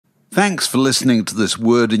Thanks for listening to this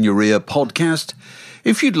Word in Your Ear podcast.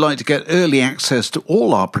 If you'd like to get early access to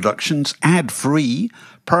all our productions ad-free,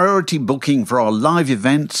 priority booking for our live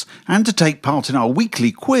events, and to take part in our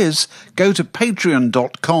weekly quiz, go to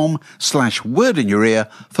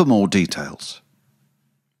patreon.com/wordinyourear for more details.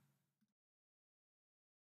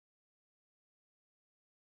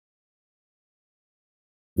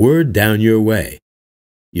 Word down your way.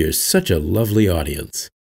 You're such a lovely audience.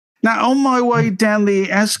 Now, on my way down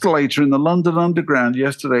the escalator in the London Underground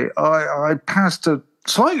yesterday, I passed a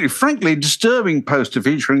slightly, frankly, disturbing poster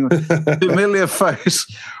featuring a familiar face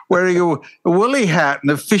wearing a woolly hat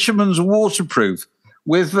and a fisherman's waterproof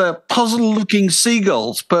with puzzle-looking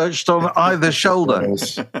seagulls perched on either shoulder.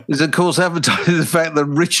 Yes. Is, of course, advertising the fact that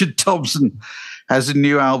Richard Thompson has a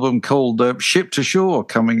new album called Ship to Shore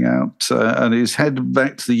coming out, and he's headed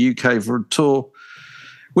back to the UK for a tour,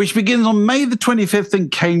 which begins on May the 25th in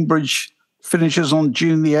Cambridge, finishes on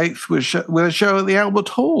June the 8th with a show at the Albert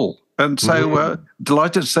Hall. And so we're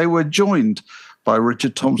delighted to say we're joined by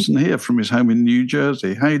Richard Thompson here from his home in New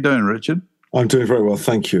Jersey. How you doing, Richard? I'm doing very well,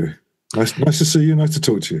 thank you. Nice to see you, nice to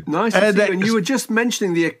talk to you. Nice to see you. And you were just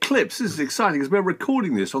mentioning the eclipse. This is exciting because we're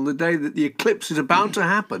recording this on the day that the eclipse is about to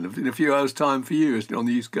happen in a few hours' time for you on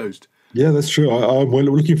the East Coast. Yeah, that's true. We're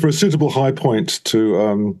looking for a suitable high point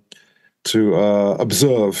to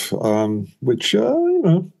observe, which,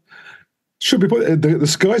 should be. The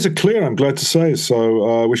skies are clear, I'm glad to say,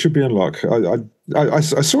 so we should be in luck. I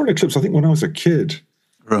saw an eclipse, I think, when I was a kid,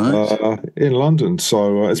 Right. In London,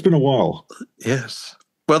 so it's been a while. Yes.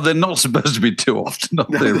 Well, they're not supposed to be too often, are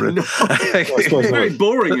they? No. It's very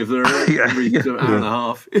boring if they're every hour and a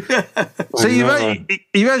half. So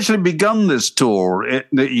you've actually begun this tour.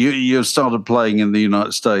 You started playing in the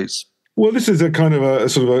United States. Well, this is a kind of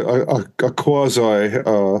a quasi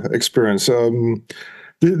experience.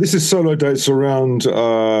 This is solo dates around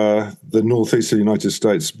the northeast of the United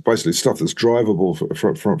States, basically stuff that's drivable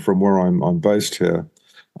from where I'm based here.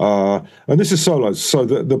 And this is solo, so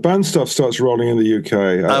the band stuff starts rolling in the UK.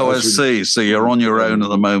 I see. So you're on your own at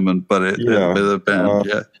the moment, but with a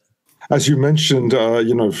band, As you mentioned,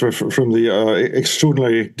 from the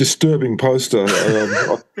extraordinarily disturbing poster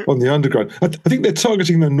on the Underground, I think they're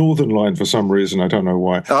targeting the Northern Line for some reason. I don't know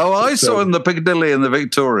why. Oh, I saw in the Piccadilly and the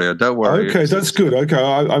Victoria. Don't worry. Okay, that's good. Okay,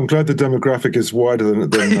 I'm glad the demographic is wider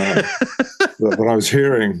than I was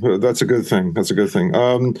hearing. That's a good thing. So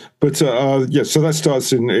that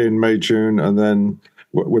starts in May, June, and then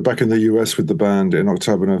we're back in the US with the band in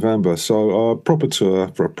October, November. So proper tour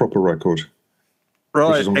for a proper record.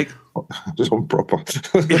 Right. Just on proper.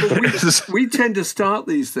 we tend to start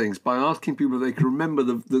these things by asking people if they can remember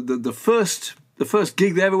the first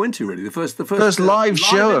gig they ever went to. Really, the first live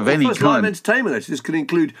show of any kind. Live entertainment. Actually, this could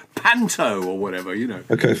include panto or whatever.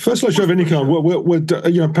 Okay, first live show of any kind.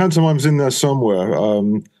 We're pantomime's in there somewhere.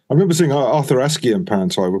 I remember seeing Arthur Askey in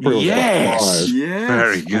panto. Yes,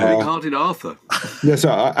 very good. Big-hearted Arthur. Yes,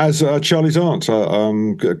 as Charlie's aunt.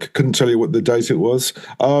 Couldn't tell you what the date it was.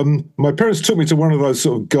 My parents took me to one of those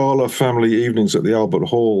sort of gala family evenings at the Albert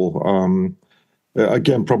Hall.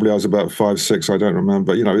 Again, probably I was about 5, 6. I don't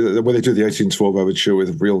remember. Where they do the 1812 overture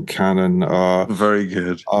with real canon. Very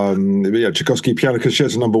good. Tchaikovsky piano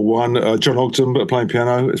concerto number 1. John Ogden playing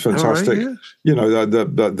piano. It's fantastic. Oh, right,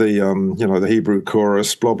 the Hebrew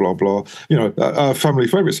chorus. Blah blah blah. Family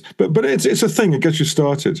favorites. But it's a thing. It gets you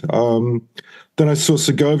started. Then I saw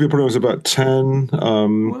Segovia. Probably I was about 10.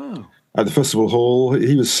 Wow. At the Festival Hall.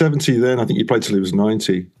 He was 70 then. I think he played till he was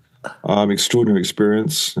 90. Extraordinary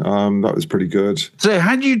experience. That was pretty good. So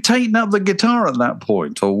had you taken up the guitar at that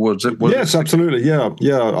point, or was it? Yes, absolutely. Yeah.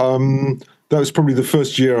 That was probably the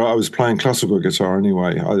first year I was playing classical guitar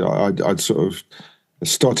anyway. I'd sort of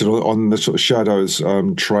started on the sort of Shadows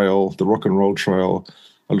trail, the rock and roll trail,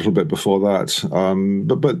 a little bit before that.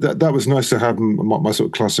 But that was nice to have my sort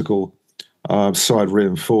of classical side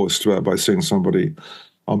reinforced by seeing somebody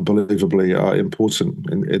unbelievably important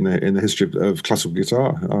in the history of classical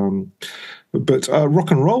guitar. But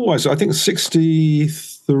rock and roll wise, I think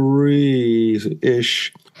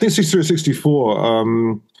 63-ish. I think 63 or 64.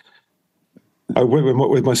 I went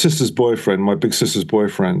with my sister's boyfriend, my big sister's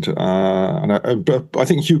boyfriend, and I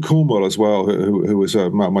think Hugh Cornwell as well, who was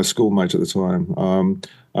my schoolmate at the time.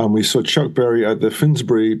 And we saw Chuck Berry at the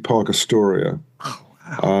Finsbury Park Astoria.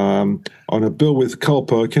 On a bill with Carl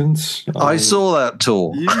Perkins. I saw that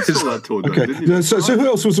tour. You saw that tour, okay. Didn't you? So who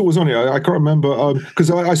else was on it? I can't remember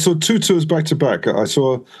because I saw 2 tours back to back. I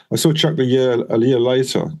saw Chuck a year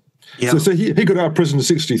later. Yeah. So he got out of prison in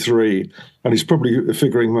 '63, and he's probably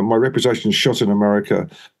figuring that my reputation's shot in America,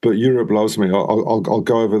 but Europe loves me. I'll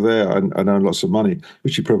go over there and earn lots of money,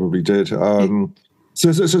 which he probably did. So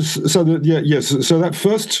So that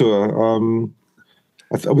first tour,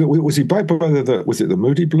 was he back by was it the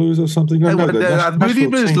Moody Blues or something? No, the Moody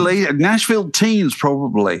Blues, Nashville Teens,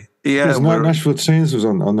 probably. Yeah, Nashville Teens was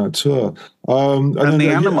on that tour, and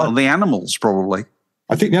the Animals, probably.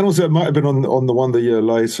 I think the Animals might have been on the one the year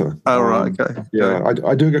later. Oh, right, okay. Yeah,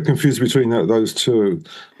 I do get confused between those two.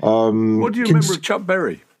 What do you remember of Chuck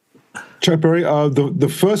Berry? Chuck Berry,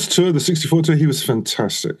 the first tour, the '64 tour, he was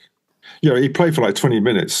fantastic. He played for like 20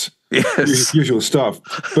 minutes. Yes. Usual stuff,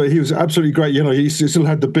 but he was absolutely great. He still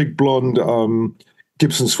had the big blonde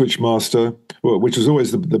Gibson Switchmaster, which was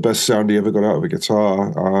always the best sound he ever got out of a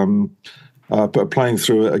guitar. But playing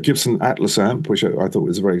through a Gibson Atlas amp, which I thought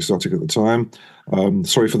was very exotic at the time.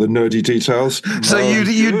 Sorry for the nerdy details. So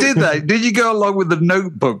you did that? Did you go along with the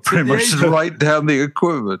notebook pretty much to write down the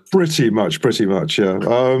equipment? Pretty much, yeah.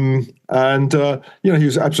 He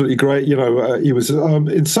was absolutely great. He was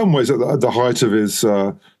in some ways at the height of his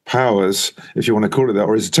powers, if you want to call it that,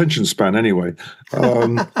 or his attention span anyway.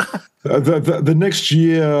 The next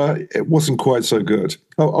year, it wasn't quite so good.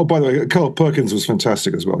 Oh, by the way, Carl Perkins was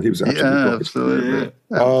fantastic as well. He was absolutely great.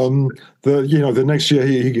 Absolutely. The next year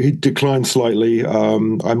he declined slightly.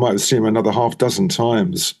 I might have seen him another half dozen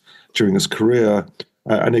times during his career,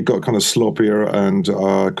 and it got kind of sloppier and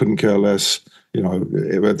couldn't care less.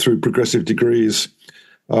 It went through progressive degrees.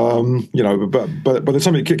 But by the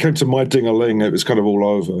time it came to My Ding-a-Ling, it was kind of all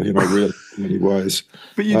over, really, in many ways.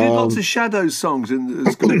 But you did lots of Shadows songs in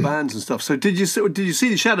the school bands and stuff. So did you see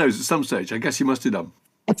the Shadows at some stage? I guess you must have done.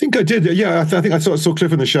 I think I did. Yeah, I think I saw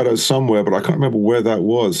Cliff in the Shadows somewhere, but I can't remember where that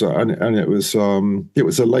was. And it was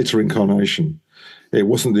a later incarnation. It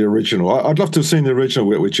wasn't the original. I'd love to have seen the original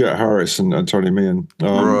with Jet Harris and Tony Meehan.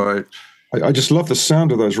 Right. I just love the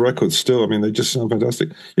sound of those records still. I mean, they just sound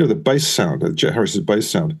fantastic. The bass sound, Jet Harris's bass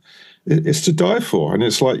sound, it's to die for. And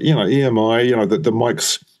it's like, EMI, the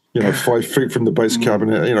mic's, 5 feet from the bass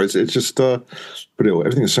cabinet. It's just, but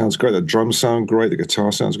everything sounds great. The drums sound great. The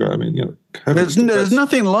guitar sounds great. I mean, there's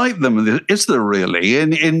nothing like them, is there really?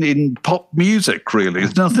 In pop music, really,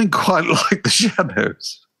 there's nothing quite like the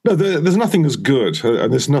Shadows. No, there's nothing as good,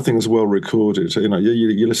 and there's nothing as well recorded.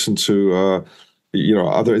 You listen to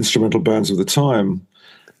other instrumental bands of the time,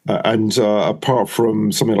 and apart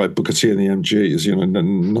from something like Booker T and the MGs,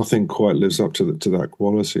 nothing quite lives up to that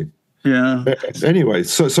quality. Yeah. Anyway,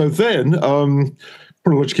 so then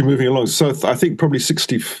chronologically moving along. So I think probably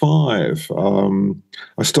 65.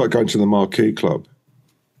 I start going to the Marquee Club,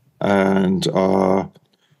 and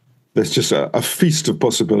there's just a feast of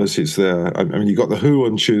possibilities there. I mean, you got the Who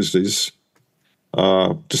on Tuesdays,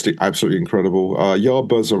 just absolutely incredible.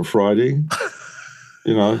 Yardbirds on Friday.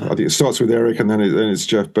 I think it starts with Eric, and then it's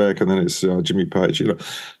Jeff Beck, and then it's Jimmy Page.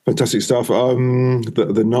 Fantastic stuff.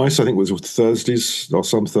 The Nice, I think, was Thursdays or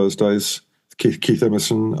some Thursdays. Keith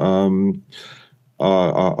Emerson,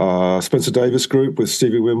 Spencer Davis Group with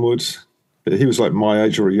Stevie Winwood. He was like my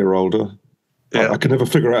age or a year older. Yeah. I could never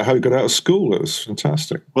figure out how he got out of school. It was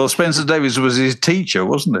fantastic. Well, Spencer Davis was his teacher,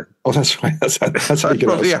 wasn't it? Oh, that's right. That's how he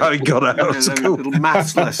got out of school. Little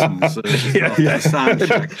maths lessons. They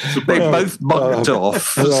both mucked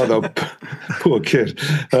off. Poor kid.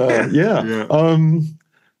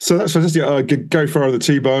 So that's fantastic. Go Far the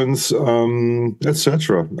T-Bones,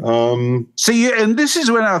 etc. And this is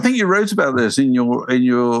when I think you wrote about this in your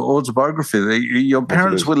autobiography. Your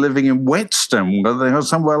parents were living in Whetstone, were they, or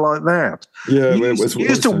somewhere like that? Yeah, you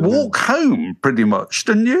used to walk home pretty much,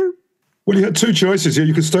 didn't you? Well, you had two choices.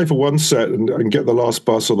 You could stay for one set and get the last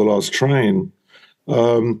bus or the last train.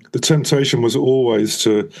 The temptation was always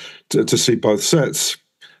to see both sets.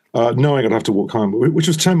 Knowing I'd have to walk home, which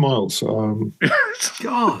was 10 miles.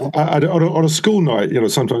 God. On a school night,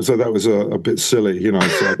 sometimes that was a bit silly, So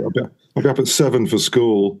I'd be up at 7 for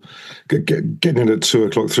school, getting in at 2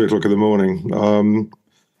 o'clock, 3 o'clock in the morning.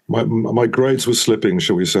 My grades were slipping,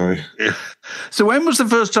 shall we say. Yeah. So when was the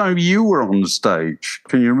first time you were on stage?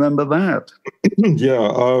 Can you remember that?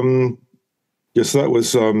 Yeah. Yes, that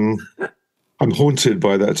was... I'm haunted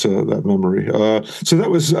by that memory. So that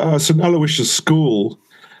was St. Aloysius School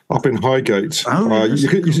up in Highgate.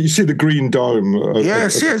 You see the green dome of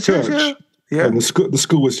the church. Yeah. And the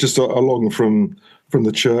school was just along from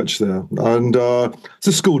the church there. And it's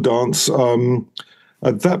a school dance.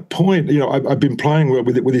 At that point, I've been playing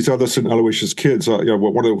with these other St. Aloysius kids.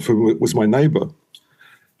 One of them was my neighbor.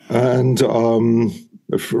 And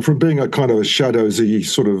from being a kind of a Shadowsy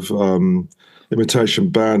sort of imitation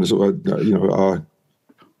band,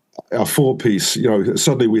 our four-piece,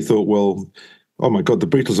 suddenly we thought, well, oh my God, the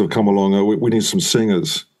Beatles have come along. We need some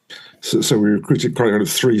singers. So we recruited kind of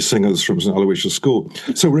 3 singers from St. Aloysius School.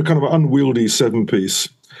 So we're kind of an unwieldy 7-piece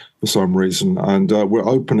for some reason, and we're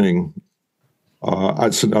opening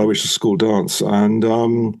at St. Aloysius School Dance, and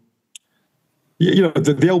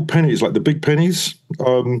the old pennies, like the big pennies.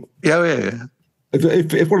 Yeah.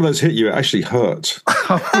 If one of those hit you, it actually hurt.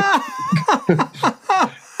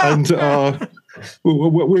 And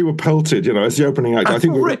we were pelted, as the opening act. I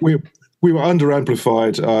think we were under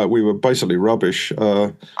amplified. We were basically rubbish,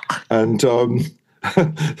 and the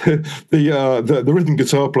rhythm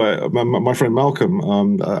guitar player, my friend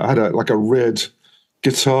Malcolm, had a red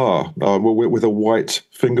guitar with a white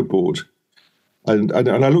fingerboard. And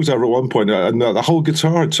I looked over at one point, and the whole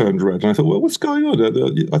guitar had turned red. And I thought, well, what's going on?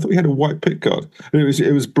 I thought he had a white pickguard. And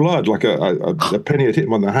it was blood, like a penny had hit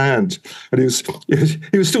him on the hand. And he was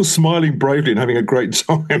still smiling bravely and having a great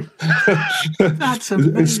time. That's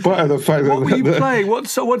amazing. In spite of the fact what were you playing? What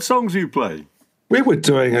songs were you playing? We were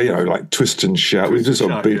doing, like Twist and Shout. We were just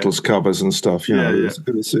on Beatles covers and stuff.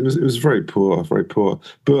 It was very poor, very poor.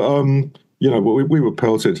 But we were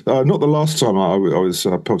pelted. Not the last time I was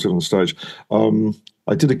pelted on stage.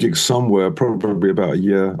 I did a gig somewhere, probably about a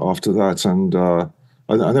year after that, and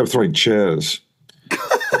they were throwing chairs at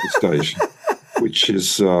the stage, which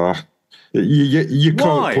is you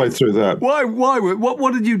can't play through that. Why?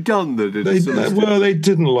 What had you done that? They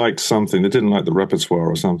didn't like something. They didn't like the repertoire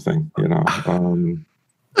or something.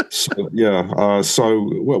 So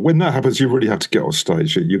when that happens, you really have to get on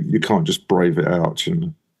stage. You can't just brave it out.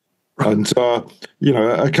 And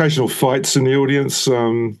occasional fights in the audience.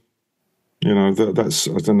 That's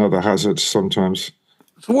another hazard sometimes.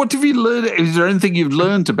 So, what have you learned? Is there anything you've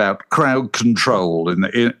learned about crowd control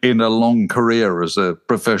in a long career as a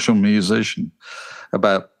professional musician?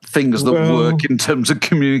 About things that work in terms of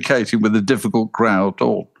communicating with a difficult crowd,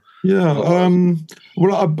 or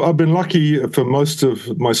I've been lucky for most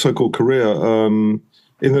of my so-called career in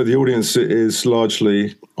that the audience is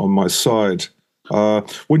largely on my side.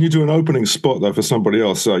 When you do an opening spot, though, for somebody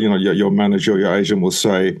else, your manager, your agent will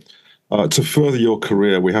say, to further your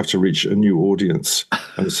career, we have to reach a new audience.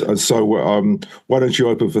 And so why don't you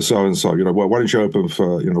open for so-and-so? Why don't you open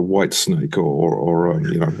for, Whitesnake or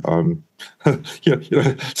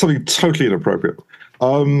something totally inappropriate.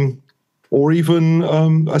 Or even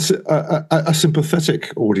a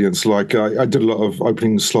sympathetic audience. Like I did a lot of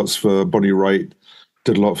opening slots for Bonnie Raitt,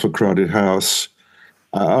 did a lot for Crowded House.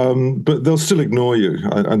 But they'll still ignore you,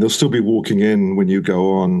 and they'll still be walking in when you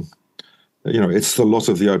go on. It's the lot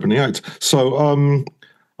of the opening act. So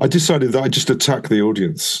I decided that I'd just attack the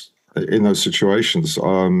audience in those situations.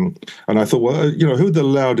 And I thought, well, who are the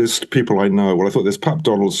loudest people I know? Well, I thought there's Pat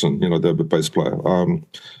Donaldson, the bass player.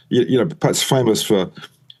 Pat's famous for,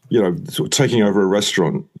 sort of taking over a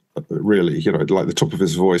restaurant, really, like the top of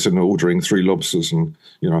his voice and ordering 3 lobsters and,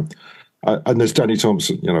 and there's Danny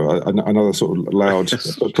Thompson, another sort of loud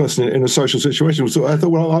person in a social situation. So I thought,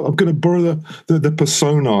 well, I'm going to borrow the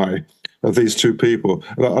personae of these two people.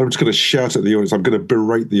 And I'm just going to shout at the audience. I'm going to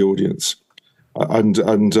berate the audience and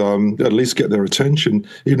at least get their attention,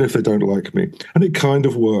 even if they don't like me. And it kind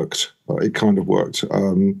of worked. So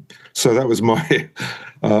that was my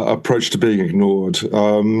approach to being ignored.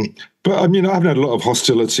 But I mean, I haven't had a lot of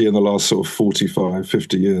hostility in the last sort of 45,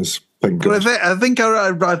 50 years. Thank God. I think I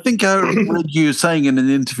read you saying in an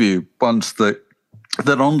interview once that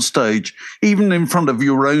on stage, even in front of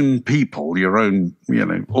your own people, your own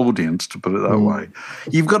audience, to put it that way,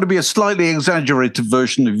 you've got to be a slightly exaggerated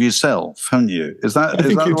version of yourself, haven't you? I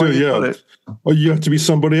think you do, yeah. Or you have to be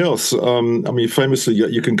somebody else. I mean, famously,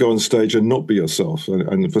 you can go on stage and not be yourself,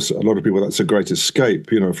 and for a lot of people, that's a great escape,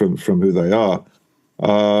 from who they are.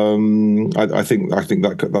 I think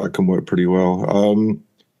that can work pretty well.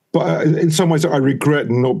 But in some ways, I regret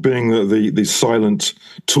not being the silent,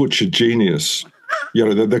 tortured genius.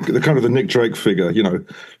 The kind of the Nick Drake figure,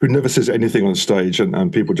 who never says anything on stage,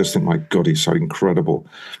 and people just think, my God, he's so incredible.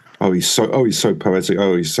 Oh, he's so poetic.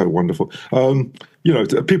 Oh, he's so wonderful.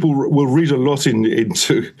 People will read a lot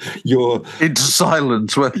into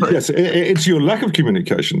silence. Yes, it's your lack of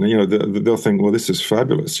communication. They'll think, well, this is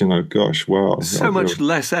fabulous. Gosh, wow. So much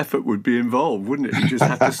less effort would be involved, wouldn't it? You just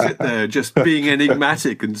have to sit there, just being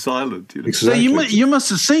enigmatic and silent. Exactly. So you must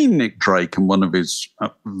have seen Nick Drake in one of his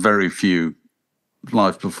very few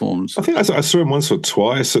live performances. I think I saw him once or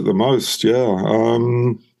twice at the most. Yeah.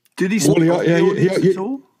 Did he speak to the audience at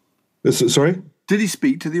all? Sorry? Did he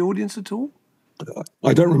speak to the audience at all?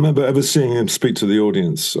 I don't remember ever seeing him speak to the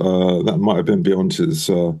audience. That might have been beyond his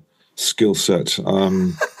skill set.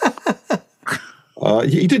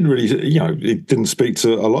 He didn't really, he didn't speak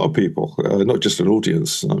to a lot of people, not just an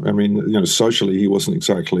audience. I mean, socially, he wasn't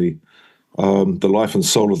exactly the life and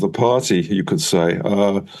soul of the party, you could say.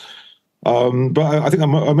 But I think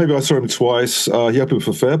maybe I saw him twice. He opened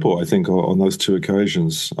for Fairport, I think, on those two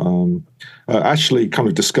occasions. Ashley kind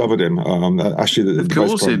of discovered him. Ashley, of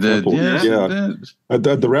course he did. Yes, yeah. he did.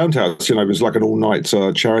 At the Roundhouse, it was like an all-night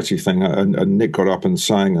charity thing, and Nick got up and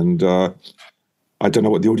sang, and I don't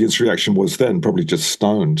know what the audience reaction was then. Probably just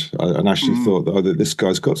stoned. And Ashley thought, that this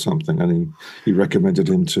guy's got something, and he recommended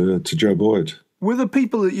him to Joe Boyd. Were the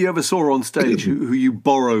people that you ever saw on stage who you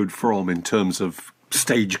borrowed from in terms of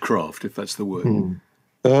stagecraft, if that's the word?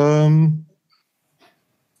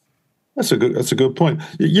 That's a good point.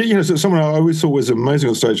 So someone I always thought was amazing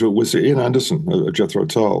on stage was Ian Anderson of Jethro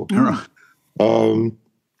Tull,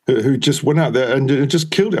 who just went out there and just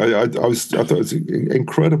killed it. I thought it was an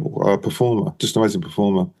incredible performer, just an amazing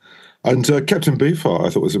performer. And Captain Beefheart, I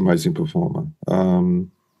thought was an amazing performer.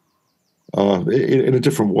 In a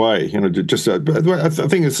different way, just I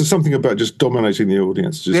think it's something about just dominating the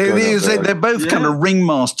audience. They're both kind of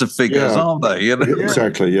ringmaster figures, aren't they?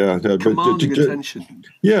 Exactly, commanding attention.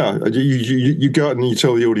 Yeah, you go out and you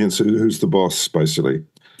tell the audience who's the boss, basically.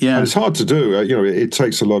 Yeah, and it's hard to do. It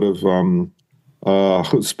takes a lot of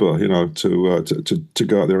chutzpah, to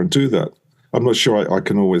go out there and do that. I'm not sure I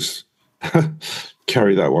can always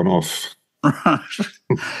carry that one off.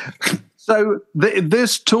 So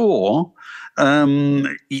this tour, on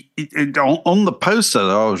the poster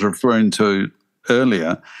that I was referring to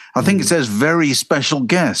earlier, I think it says very special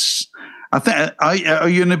guests. I think are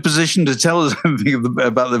you in a position to tell us anything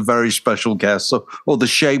about the very special guests, or the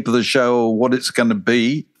shape of the show, or what it's going to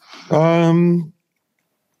be? The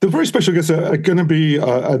very special guests are going to be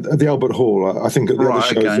at the Albert Hall. I think at the other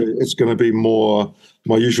shows it's going to be more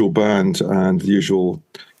my usual band and the usual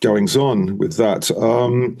goings-on with that.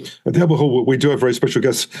 At the Albert Hall, we do have very special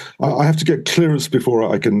guests. I have to get clearance before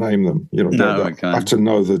I can name them. I have to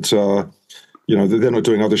know that they're not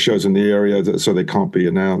doing other shows in the area, so they can't be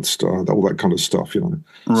announced. All that kind of stuff. Right.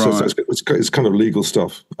 So it's kind of legal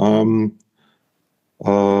stuff.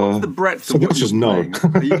 What's the breadth of what you're playing?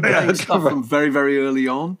 Are you playing stuff from very, very early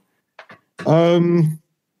on?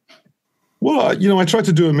 Well, I try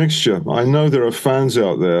to do a mixture. I know there are fans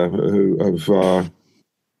out there who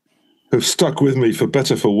have stuck with me for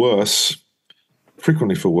better, for worse,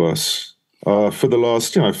 frequently for worse, for the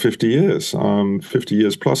last 50 years, 50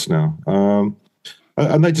 years plus now,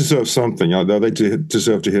 and they deserve something. They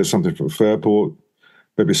deserve to hear something from Fairport.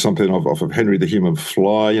 Maybe something off of Henry the Human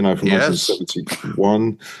Fly, from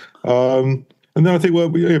 1971. And then I think,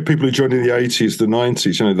 people who joined in the 80s, the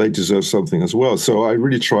 90s, they deserve something as well. So I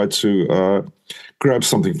really try to grab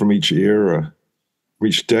something from each era,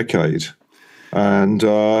 each decade, and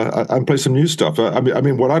play some new stuff. I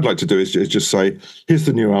mean, what I'd like to do is just say, here's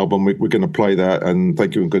the new album, we're going to play that, and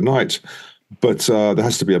thank you and good night. But there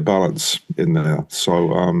has to be a balance in there.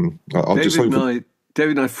 So I'll just hope.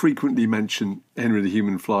 David and I frequently mention Henry the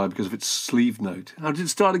Human Fly because of its sleeve note. How did it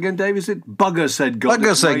start again, Dave? Is it Bugger said God?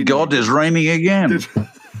 Bugger said God is raining again.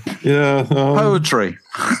 Yeah. Poetry.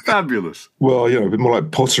 Fabulous. Well, a bit more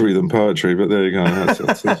like pottery than poetry, but there you go.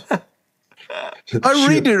 That's I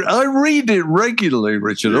read it regularly,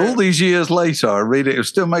 Richard. All these years later, I read it. It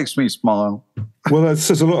still makes me smile. Well, that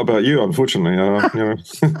says a lot about you, unfortunately. And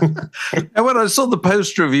when I saw the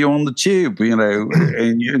poster of you on the tube,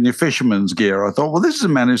 in your fisherman's gear, I thought, well, this is a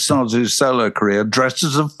man who started his solo career dressed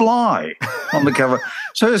as a fly on the cover.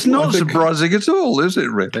 So it's not surprising at all, is it,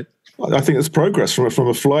 really? I think it's progress from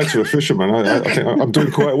a fly to a fisherman. I think I'm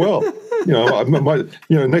doing quite well.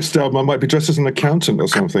 Next album I might be dressed as an accountant or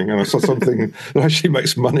something. Something that actually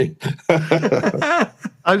makes money.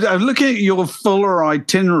 I'm looking at your fuller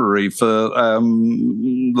itinerary for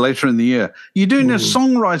later in the year. You're doing a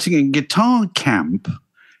songwriting and guitar camp,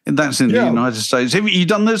 and that's in the United States. Have you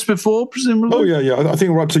done this before, presumably? Oh, yeah. I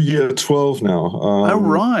think we're up to year 12 now.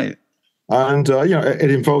 Right. And it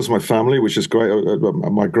involves my family, which is great.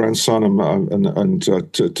 My grandson and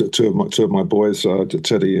two of my boys,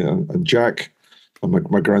 Teddy and Jack, and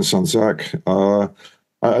my grandson Zach.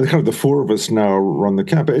 Kind of the four of us now run the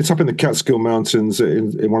camp. It's up in the Catskill Mountains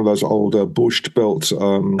in one of those old Borscht Belt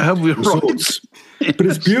resorts. Right. But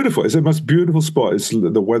it's beautiful. It's the most beautiful spot.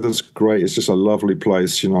 The weather's great. It's just a lovely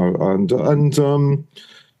place, and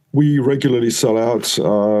we regularly sell out,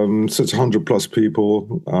 so it's 100 plus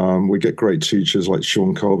people. We get great teachers like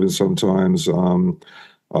Sean Colvin sometimes.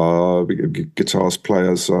 We get guitar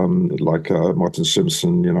players like Martin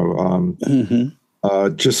Simpson, and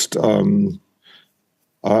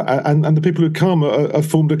the people who come are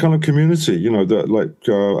formed a kind of community, that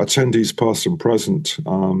attendees past and present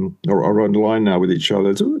are online now with each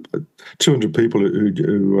other. 200 people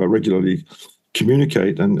who regularly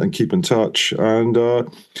communicate and keep in touch. And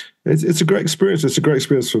it's a great experience. It's a great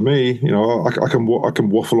experience for me. You know, I can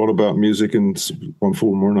waffle on about music in one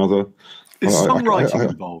form or another. Is songwriting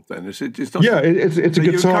involved then? It's not, yeah, it's a guitar.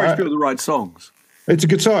 You encourage people to write songs. It's a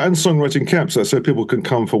guitar and songwriting camp, so people can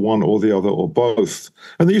come for one or the other or both,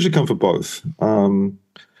 and they usually come for both.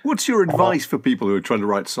 What's your advice for people who are trying to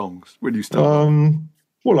write songs when you start?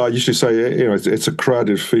 Well, I usually say, you know, it's a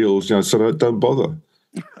crowded field, you know, so don't bother.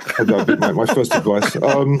 That'd be my first advice.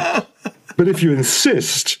 But if you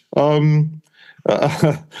insist, you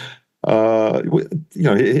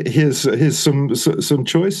know, here's some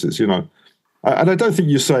choices, you know. And I don't think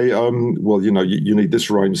you say, well, you know, you need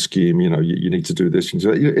this rhyme scheme, you know, you need to do this.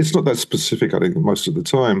 It's not that specific, I think, most of the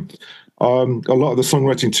time. A lot of the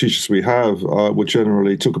songwriting teachers we have will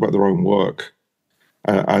generally talk about their own work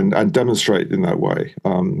and demonstrate in that way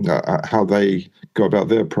how they go about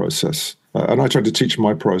their process. And I try to teach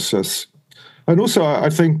my process. And also,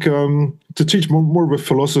 I think to teach more of a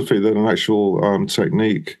philosophy than an actual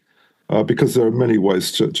technique. Because there are many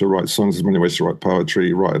ways to write songs, there's many ways to write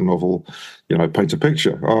poetry, write a novel, you know, paint a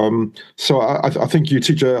picture. So I think you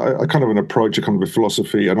teach a kind of an approach, a kind of a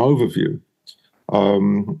philosophy, an overview.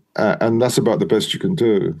 And that's about the best you can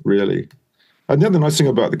do, really. And the other nice thing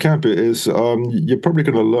about the camp is you're probably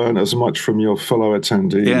going to learn as much from your fellow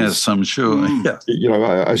attendees. Yes, I'm sure. Yeah. You know,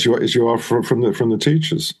 as you are from the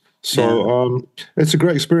teachers. So it's a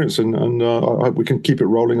great experience, and we can keep it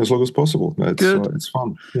rolling as long as possible. It's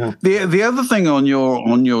fun. Yeah. The other thing on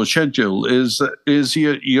your schedule is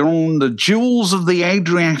you're on the Jewels of the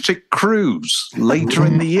Adriatic cruise later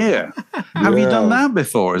in the year. Have you done that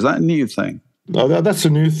before? Is that a new thing? No, that's a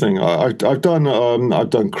new thing. I've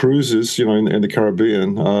done cruises, you know, in the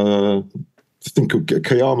Caribbean. Think of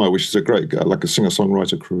Kayama, which is a great, like a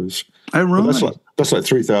singer-songwriter cruise. Oh, right. That's like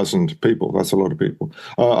 3,000 people. That's a lot of people.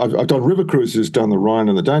 I've done river cruises down the Rhine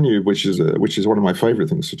and the Danube, which is one of my favorite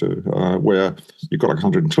things to do, where you've got like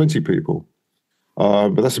 120 people.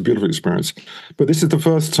 But that's a beautiful experience. But this is the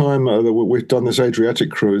first time that we've done this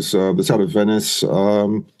Adriatic cruise that's out of Venice.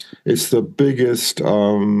 It's the biggest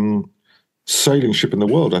sailing ship in the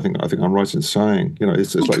world. I think I'm right in saying. You know,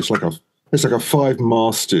 it's like a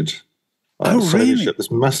 5-masted. Sailing ship, this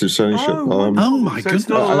massive sailing ship. Oh my goodness! It's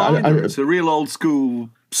not a liner; it's a real old school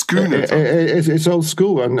schooner. It's old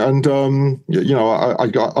school, and you know, I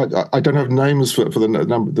don't have names for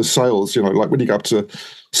the sails. You know, like when you go up to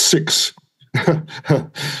 6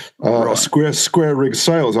 square rig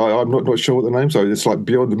sails, I'm not sure what the names are. It's like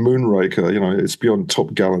beyond the Moonraker. You know, it's beyond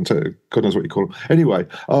Top Gallant. God knows what you call them. Anyway,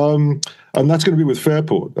 and that's going to be with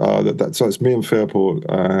Fairport. So it's me and Fairport,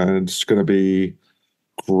 and it's going to be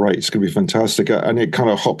great. It's going to be fantastic. And it kind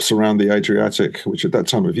of hops around the Adriatic, which at that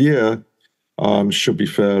time of year should be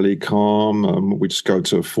fairly calm. We just go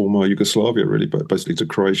to former Yugoslavia, really, but basically to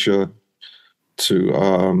Croatia, to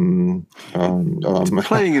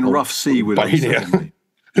playing in rough sea with us. Have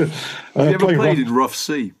you ever played in rough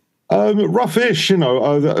sea? Roughish, you know.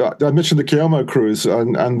 I mentioned the Kayama cruise,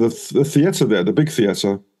 and the theatre there, the big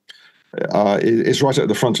theatre, is right at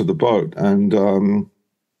the front of the boat, and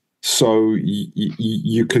so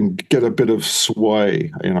you can get a bit of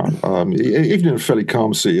sway, you know. Even in a fairly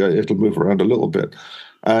calm sea, it'll move around a little bit.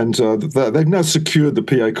 And they've now secured the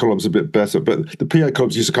PA columns a bit better, but the PA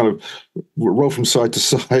columns used to kind of roll from side to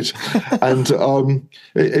side. And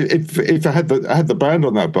if I had the band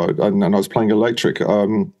on that boat and I was playing electric,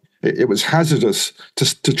 it was hazardous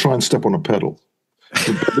to try and step on a pedal.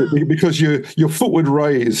 Because your foot would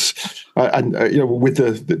raise, and you know, with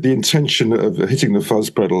the intention of hitting the fuzz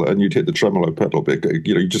pedal, and you'd hit the tremolo pedal, but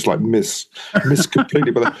you know, you just like miss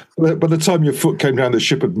completely. But by the time your foot came down, the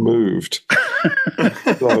ship had moved.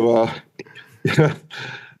 So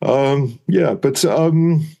but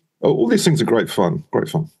all these things are great fun.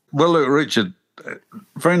 Well, look, Richard,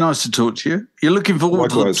 very nice to talk to you. You're looking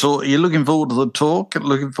forward to the tour. You're looking forward to the talk.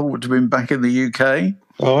 Looking forward to being back in the UK.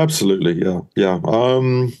 Oh, absolutely, yeah.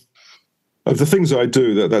 Of the things I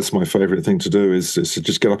do, that's my favourite thing to do is to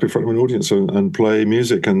just get up in front of an audience and play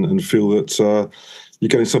music and feel that you're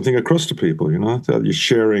getting something across to people. You know, that you're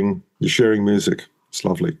sharing music. It's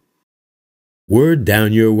lovely. Word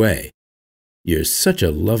down your way. You're such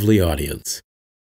a lovely audience.